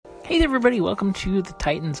Hey there, everybody. Welcome to the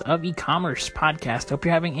Titans of E-Commerce podcast. Hope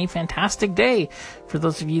you're having a fantastic day. For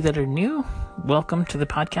those of you that are new, welcome to the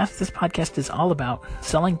podcast. This podcast is all about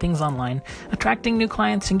selling things online, attracting new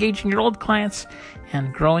clients, engaging your old clients,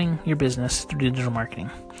 and growing your business through digital marketing.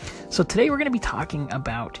 So today we're going to be talking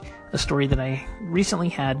about a story that I recently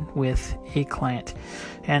had with a client.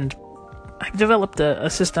 And I've developed a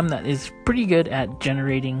system that is pretty good at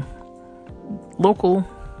generating local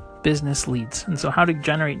business leads, and so how to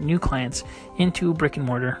generate new clients into brick and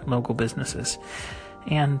mortar local businesses.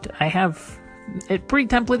 And I have it pretty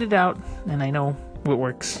templated out, and I know what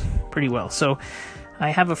works pretty well. So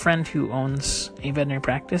I have a friend who owns a veterinary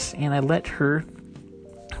practice, and I let her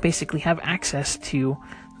basically have access to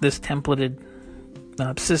this templated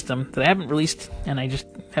system that I haven't released, and I just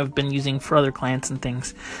have been using for other clients and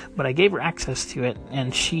things. But I gave her access to it,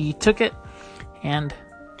 and she took it, and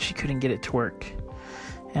she couldn't get it to work.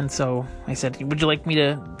 And so I said, would you like me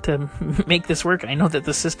to make this work? I know that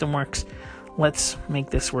the system works. Let's make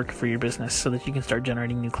this work for your business so that you can start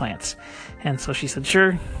generating new clients. And so she said,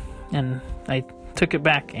 sure. And I took it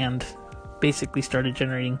back and basically started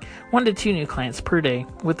generating 1 to 2 new clients per day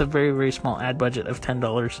with a very, very small ad budget of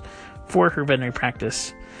 $10 for her veterinary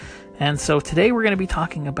practice. And so today we're going to be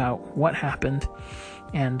talking about what happened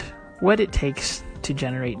and what it takes to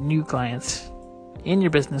generate new clients in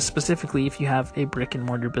your business, specifically if you have a brick and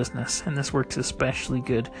mortar business. And this works especially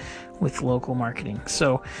good with local marketing.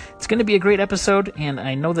 So it's going to be a great episode, and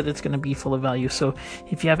I know that it's going to be full of value. So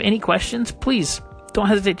if you have any questions, please don't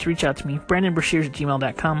hesitate to reach out to me,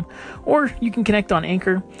 brandonbrashears@gmail.com, or you can connect on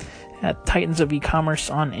Anchor at Titans of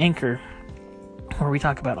E-Commerce on Anchor, where we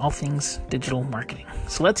talk about all things digital marketing.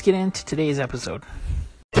 So let's get into today's episode.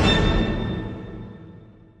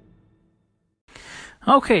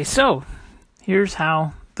 Okay, so here's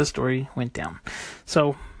how the story went down.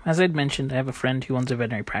 So, as I'd mentioned, I have a friend who owns a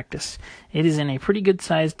veterinary practice. It is in a pretty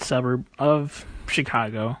good-sized suburb of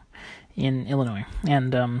Chicago in Illinois.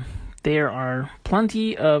 And there are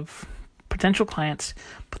plenty of potential clients,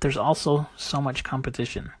 but there's also so much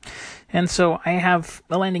competition. And so I have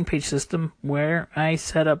a landing page system where I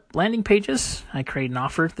set up landing pages. I create an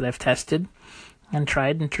offer that I've tested and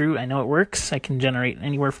tried and true. I know it works. I can generate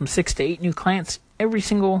anywhere from 6 to 8 new clients every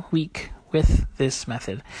single week with this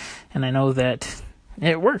method. And I know that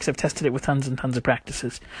it works. I've tested it with tons and tons of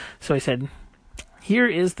practices. So I said, here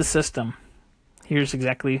is the system. Here's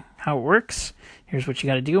exactly how it works. Here's what you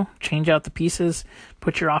got to do. Change out the pieces,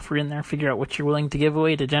 put your offer in there, figure out what you're willing to give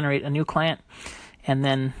away to generate a new client, and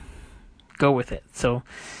then go with it. So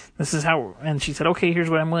this is how, and she said, okay, here's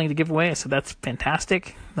what I'm willing to give away. I said, that's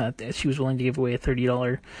fantastic. She was willing to give away a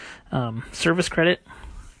 $30 service credit,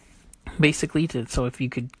 basically. So if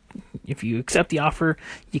you accept the offer,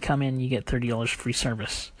 you come in, you get $30 free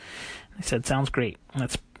service. I said, sounds great.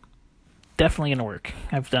 That's definitely going to work.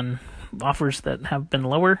 I've done offers that have been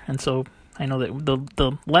lower, and so I know that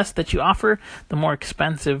the less that you offer, the more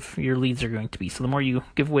expensive your leads are going to be. So the more you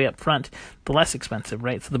give away up front, the less expensive,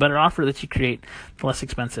 right? So the better offer that you create, the less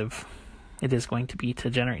expensive it is going to be to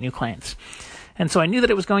generate new clients. And so I knew that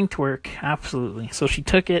it was going to work, absolutely. So she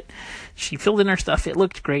took it, she filled in her stuff, it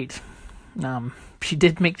looked great. She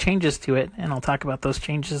did make changes to it, and I'll talk about those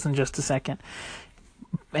changes in just a second.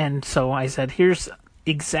 And so I said, here's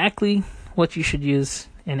exactly what you should use,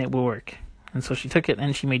 and it will work. And so she took it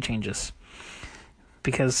and she made changes,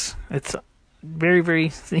 because it's very,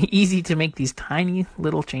 very easy to make these tiny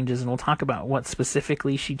little changes, and we'll talk about what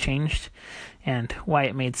specifically she changed and why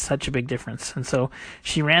it made such a big difference. And so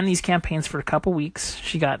she ran these campaigns for a couple weeks.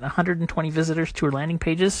 She got 120 visitors to her landing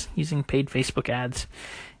pages using paid Facebook ads,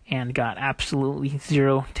 and got absolutely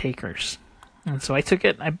 0 takers. And so I took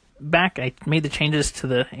it back. I made the changes to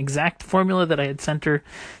the exact formula that I had sent her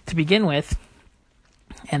to begin with.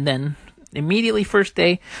 And then immediately first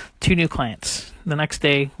day, 2 new clients. The next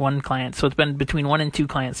day, 1 client. So it's been between 1 and 2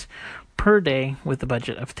 clients per day with a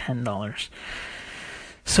budget of $10.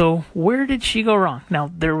 So where did she go wrong?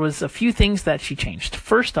 Now, there was a few things that she changed.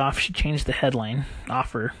 First off, she changed the headline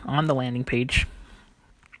offer on the landing page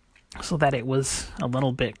so that it was a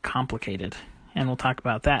little bit complicated. And we'll talk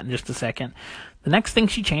about that in just a second. The next thing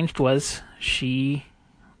she changed was she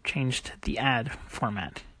changed the ad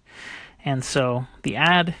format. And so the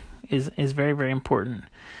ad is very, very important.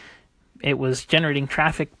 It was generating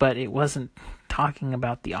traffic, but it wasn't talking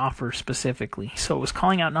about the offer specifically. So it was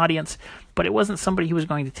calling out an audience, but it wasn't somebody who was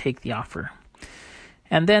going to take the offer.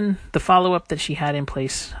 And then the follow-up that she had in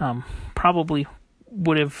place probably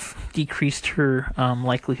would have decreased her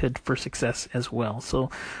likelihood for success as well. So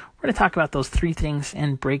we're going to talk about those 3 things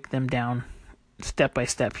and break them down step by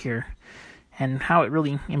step here, and how it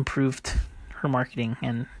really improved her marketing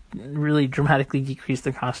and really dramatically decrease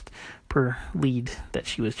the cost per lead that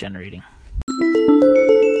she was generating.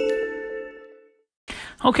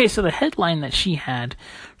 Okay, so the headline that she had,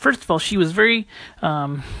 first of all, she was very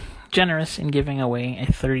generous in giving away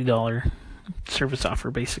a $30 service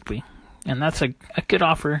offer, basically. And that's a good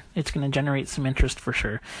offer. It's going to generate some interest for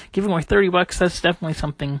sure. Giving away $30, that's definitely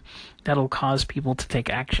something that'll cause people to take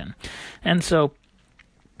action. And so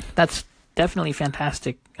that's definitely a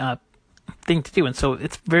fantastic thing to do. And so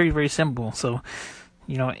it's very, very simple. So,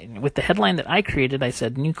 with the headline that I created, I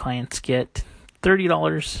said new clients get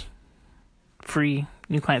 $30 free,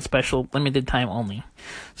 new client special, limited time only.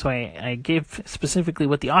 So I gave specifically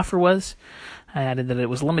what the offer was. I added that it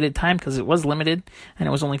was limited time because it was limited, and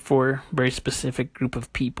it was only for a very specific group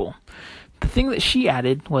of people. The thing that she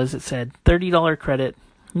added was it said $30 credit,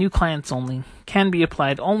 new clients only, can be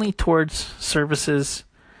applied only towards services,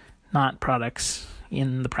 not products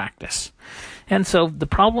in the practice. And so the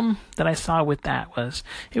problem that I saw with that was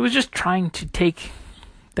it was just trying to take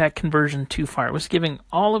that conversion too far. It was giving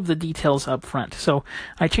all of the details up front. So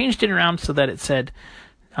I changed it around so that it said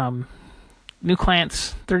new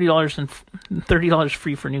clients, $30 and $30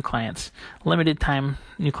 free for new clients, limited time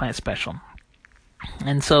new client special.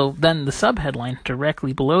 And so then the sub-headline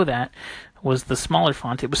directly below that was the smaller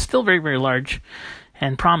font. It was still very, very large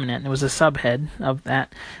and prominent. It was a subhead of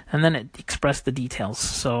that, and then it expressed the details.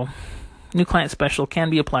 So new client special can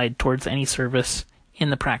be applied towards any service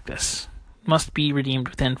in the practice. Must be redeemed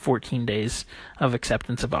within 14 days of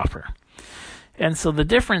acceptance of offer. And so the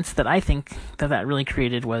difference that I think that really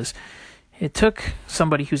created was it took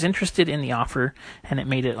somebody who's interested in the offer and it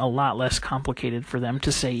made it a lot less complicated for them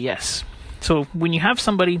to say yes. So when you have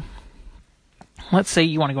somebody, let's say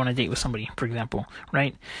you want to go on a date with somebody, for example,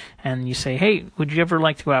 right? And you say, hey, would you ever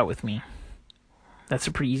like to go out with me? That's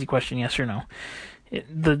a pretty easy question, yes or no.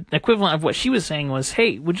 The equivalent of what she was saying was,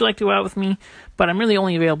 hey, would you like to go out with me? But I'm really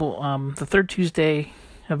only available the third Tuesday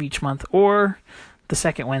of each month or the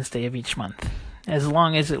second Wednesday of each month, as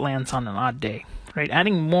long as it lands on an odd day, right?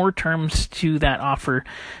 Adding more terms to that offer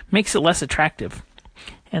makes it less attractive.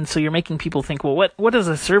 And so you're making people think, well, what does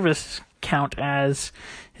a service count as?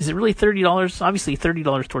 Is it really $30? Obviously,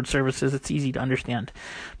 $30 towards services, it's easy to understand.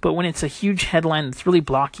 But when it's a huge headline that's really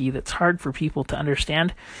blocky, that's hard for people to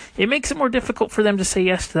understand, it makes it more difficult for them to say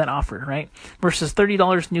yes to that offer, right? Versus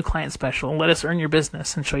 $30 new client special, let us earn your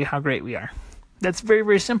business and show you how great we are. That's very,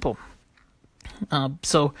 very simple.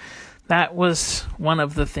 So that was one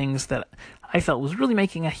of the things that I felt was really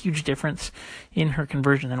making a huge difference in her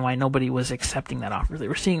conversion and why nobody was accepting that offer. They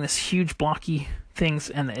were seeing this huge blocky things,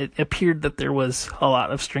 and it appeared that there was a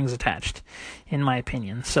lot of strings attached, in my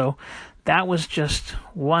opinion. So that was just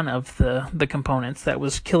one of the components that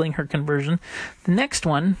was killing her conversion. The next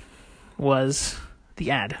one was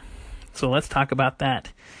the ad. So let's talk about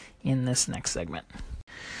that in this next segment.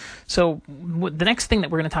 So the next thing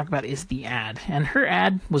that we're going to talk about is the ad. And her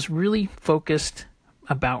ad was really focused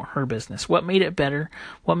about her business. What made it better?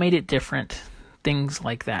 What made it different? Things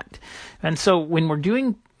like that. And so when we're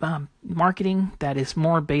doing marketing that is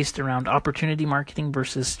more based around opportunity marketing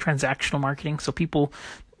versus transactional marketing, so people,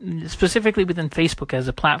 specifically within Facebook as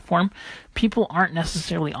a platform, people aren't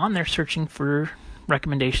necessarily on there searching for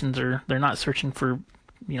recommendations, or they're not searching for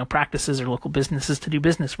practices or local businesses to do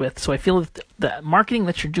business with. So I feel that the marketing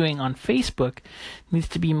that you're doing on Facebook needs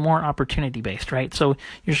to be more opportunity based, right? So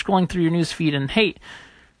you're scrolling through your news feed and, hey,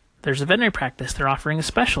 there's a veterinary practice. They're offering a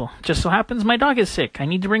special. Just so happens my dog is sick. I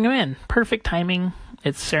need to bring him in. Perfect timing.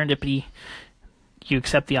 It's serendipity. You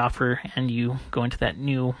accept the offer and you go into that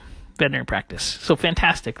new veterinary practice. So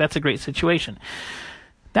fantastic. That's a great situation.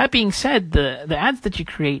 That being said, the ads that you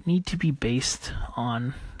create need to be based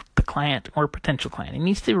on the client or potential client. It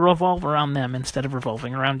needs to revolve around them instead of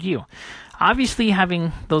revolving around you. Obviously,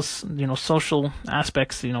 having those, social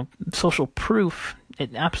aspects, social proof,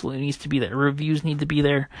 it absolutely needs to be there. Reviews need to be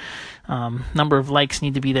there. Number of likes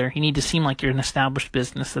need to be there. You need to seem like you're an established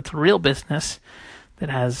business that's a real business that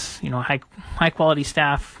has, high quality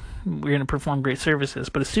staff. We're going to perform great services.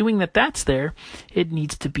 But assuming that that's there, it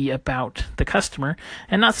needs to be about the customer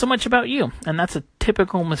and not so much about you. And that's a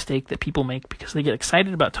typical mistake that people make because they get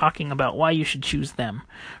excited about talking about why you should choose them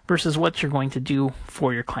versus what you're going to do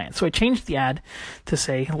for your client. So I changed the ad to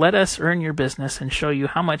say, let us earn your business and show you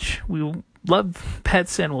how much we love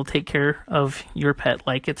pets and will take care of your pet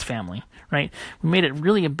like it's family, right? We made it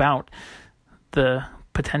really about the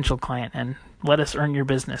potential client and let us earn your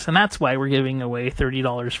business. And that's why we're giving away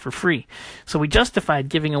 $30 for free. So we justified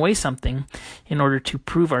giving away something in order to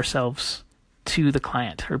prove ourselves to the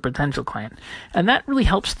client or potential client. And that really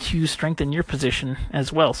helps to strengthen your position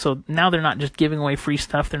as well. So now they're not just giving away free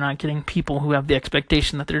stuff. They're not getting people who have the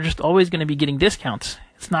expectation that they're just always going to be getting discounts.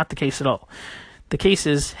 It's not the case at all. The case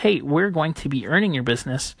is, hey, we're going to be earning your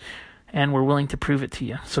business and we're willing to prove it to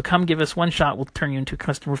you. So come give us one shot. We'll turn you into a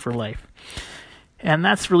customer for life. And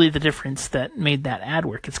that's really the difference that made that ad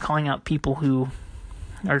work. It's calling out people who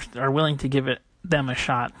are willing to give them a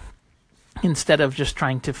shot, instead of just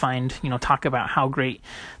trying to talk about how great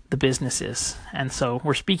the business is. And so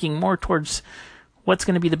we're speaking more towards what's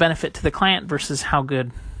going to be the benefit to the client versus how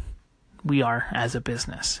good we are as a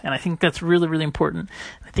business. And I think that's really, really important.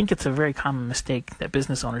 I think it's a very common mistake that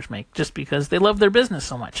business owners make just because they love their business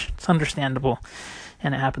so much. It's understandable,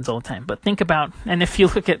 and it happens all the time. But think about, and if you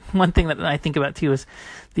look at one thing that I think about too, is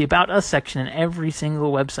the About Us section in every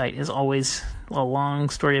single website is always a long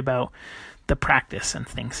story about the practice and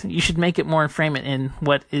things. You should make it more and frame it in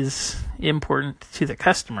what is important to the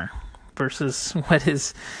customer versus what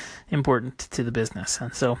is important to the business.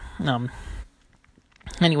 And so,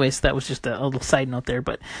 anyways, that was just a little side note there,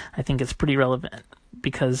 but I think it's pretty relevant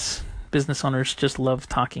because business owners just love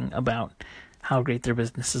talking about how great their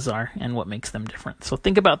businesses are and what makes them different. So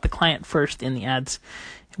think about the client first in the ads,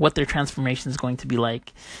 what their transformation is going to be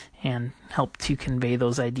like, and help to convey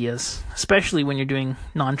those ideas, especially when you're doing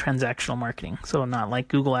non-transactional marketing. So not like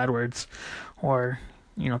Google AdWords or,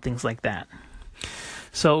 things like that.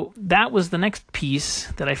 So that was the next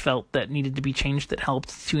piece that I felt that needed to be changed that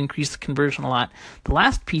helped to increase the conversion a lot. The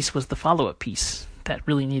last piece was the follow-up piece that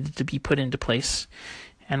really needed to be put into place,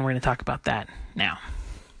 and we're going to talk about that now.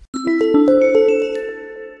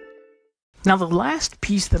 Now, the last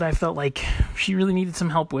piece that I felt like she really needed some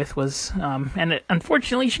help with was,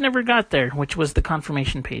 unfortunately, she never got there, which was the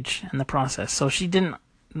confirmation page and the process. So she didn't,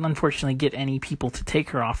 unfortunately, get any people to take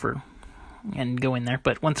her offer and go in there.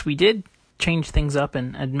 But once we did change things up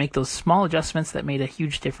and make those small adjustments that made a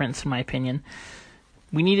huge difference, in my opinion,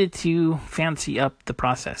 we needed to fancy up the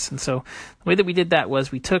process. And so the way that we did that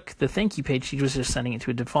was we took the thank you page. She was just sending it to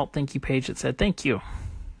a default thank you page that said, thank you.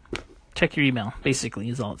 Check your email, basically,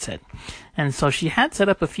 is all it said. And so she had set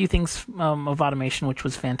up a few things of automation, which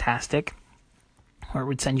was fantastic, where it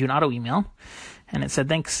would send you an auto email, and it said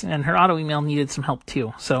thanks, and her auto email needed some help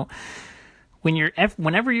too. So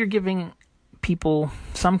whenever you're giving people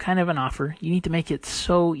some kind of an offer, you need to make it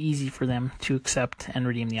so easy for them to accept and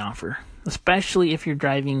redeem the offer, especially if you're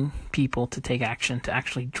driving people to take action, to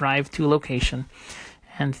actually drive to a location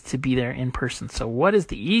and to be there in person. So what is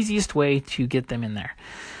the easiest way to get them in there?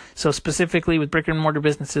 So specifically with brick and mortar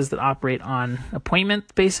businesses that operate on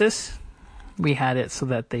appointment basis, we had it so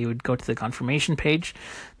that they would go to the confirmation page.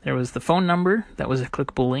 There was the phone number that was a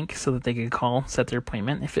clickable link so that they could call, set their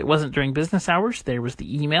appointment. If it wasn't during business hours, there was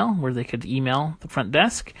the email where they could email the front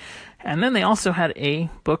desk. And then they also had a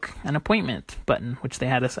book an appointment button, which they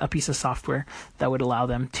had a piece of software that would allow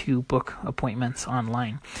them to book appointments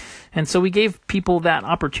online. And so we gave people that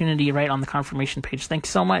opportunity right on the confirmation page. Thanks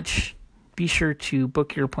so much. Be sure to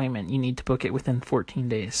book your appointment. You need to book it within 14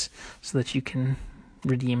 days so that you can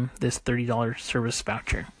redeem this $30 service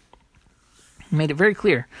voucher. Made it very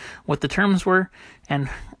clear what the terms were and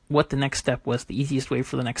what the next step was, the easiest way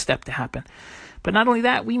for the next step to happen. But not only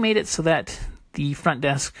that, we made it so that the front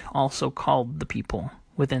desk also called the people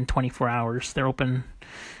within 24 hours. They're open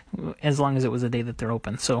as long as it was a day that they're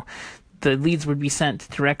open. So the leads would be sent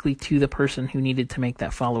directly to the person who needed to make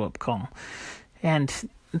that follow-up call. And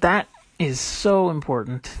that is so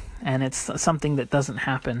important, and it's something that doesn't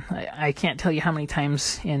happen. I can't tell you how many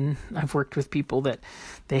times I've worked with people that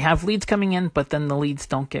they have leads coming in, but then the leads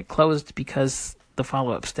don't get closed because the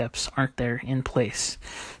follow-up steps aren't there in place.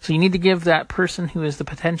 So you need to give that person who is the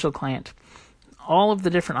potential client all of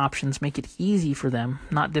the different options, make it easy for them,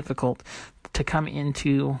 not difficult, to come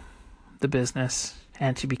into the business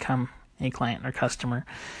and to become a client or customer.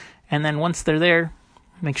 And then once they're there,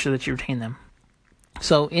 make sure that you retain them.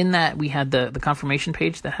 So in that, we had the confirmation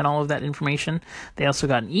page that had all of that information. They also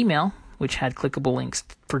got an email, which had clickable links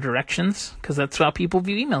for directions, because that's how people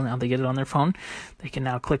view email now. They get it on their phone. They can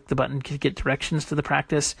now click the button to get directions to the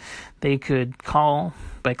practice. They could call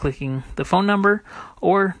by clicking the phone number,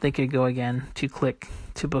 or they could go again to click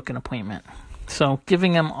to book an appointment. So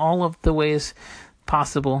giving them all of the ways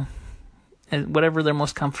possible, and whatever they're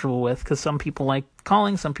most comfortable with, because some people like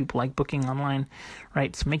calling, some people like booking online,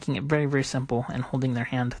 right? So making it very, very simple and holding their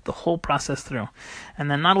hand the whole process through.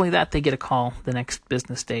 And then not only that, they get a call the next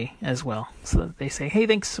business day as well. So that they say, hey,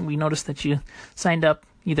 thanks, we noticed that you signed up,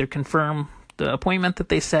 either confirm the appointment that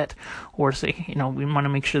they set, or say, we want to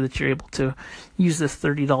make sure that you're able to use this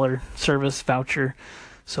 $30 service voucher.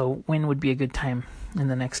 So when would be a good time in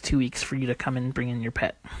the next 2 weeks for you to come and bring in your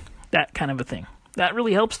pet. That kind of a thing. That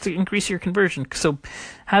really helps to increase your conversion. So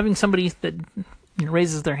having somebody that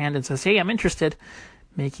raises their hand and says, hey, I'm interested,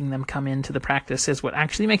 making them come into the practice is what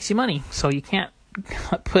actually makes you money. So you can't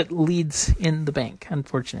put leads in the bank,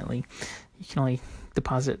 unfortunately. You can only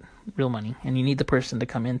deposit real money, and you need the person to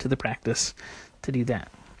come into the practice to do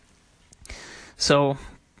that. So,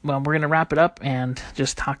 well, we're going to wrap it up and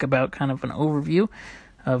just talk about kind of an overview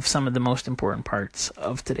of some of the most important parts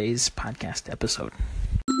of today's podcast episode.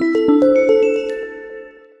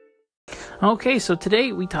 Okay, so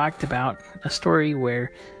today we talked about a story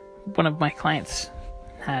where one of my clients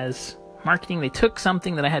has marketing. They took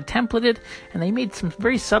something that I had templated and they made some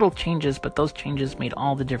very subtle changes, but those changes made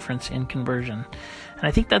all the difference in conversion. And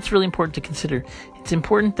I think that's really important to consider. It's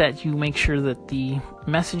important that you make sure that the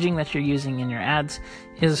messaging that you're using in your ads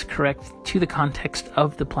is correct to the context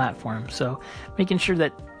of the platform. So making sure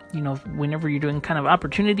that, whenever you're doing kind of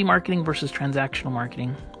opportunity marketing versus transactional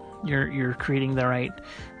marketing, you're creating the right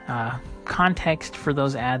context for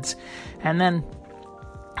those ads. And then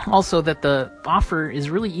also that the offer is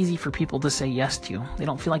really easy for people to say yes to. They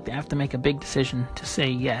don't feel like they have to make a big decision to say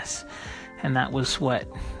yes. And that was what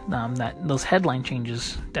those headline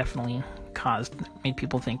changes definitely caused. Made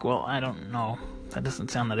people think, well, I don't know. That doesn't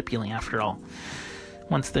sound that appealing after all,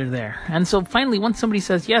 once they're there. And so finally, once somebody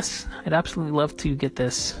says, yes, I'd absolutely love to get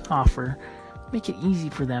this offer, make it easy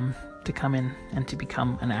for them to come in and to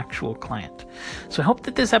become an actual client. So I hope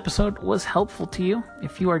that this episode was helpful to you.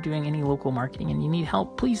 If you are doing any local marketing and you need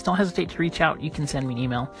help, please don't hesitate to reach out. You can send me an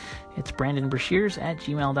email. It's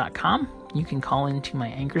brandonbrashears@gmail.com. You can call into my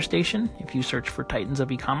Anchor station if you search for Titans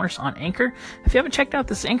of E-commerce on Anchor. If you haven't checked out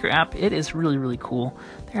this Anchor app, it is really, really cool.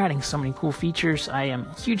 They're adding so many cool features. I am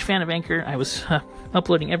a huge fan of Anchor. I was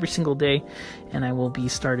uploading every single day, and I will be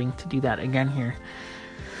starting to do that again here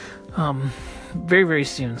very, very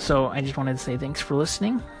soon. So I just wanted to say thanks for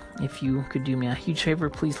listening. If you could do me a huge favor,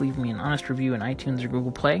 please leave me an honest review in iTunes or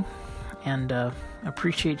Google Play. And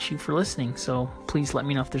appreciate you for listening. So please let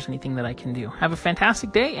me know if there's anything that I can do. Have a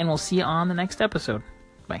fantastic day, and we'll see you on the next episode.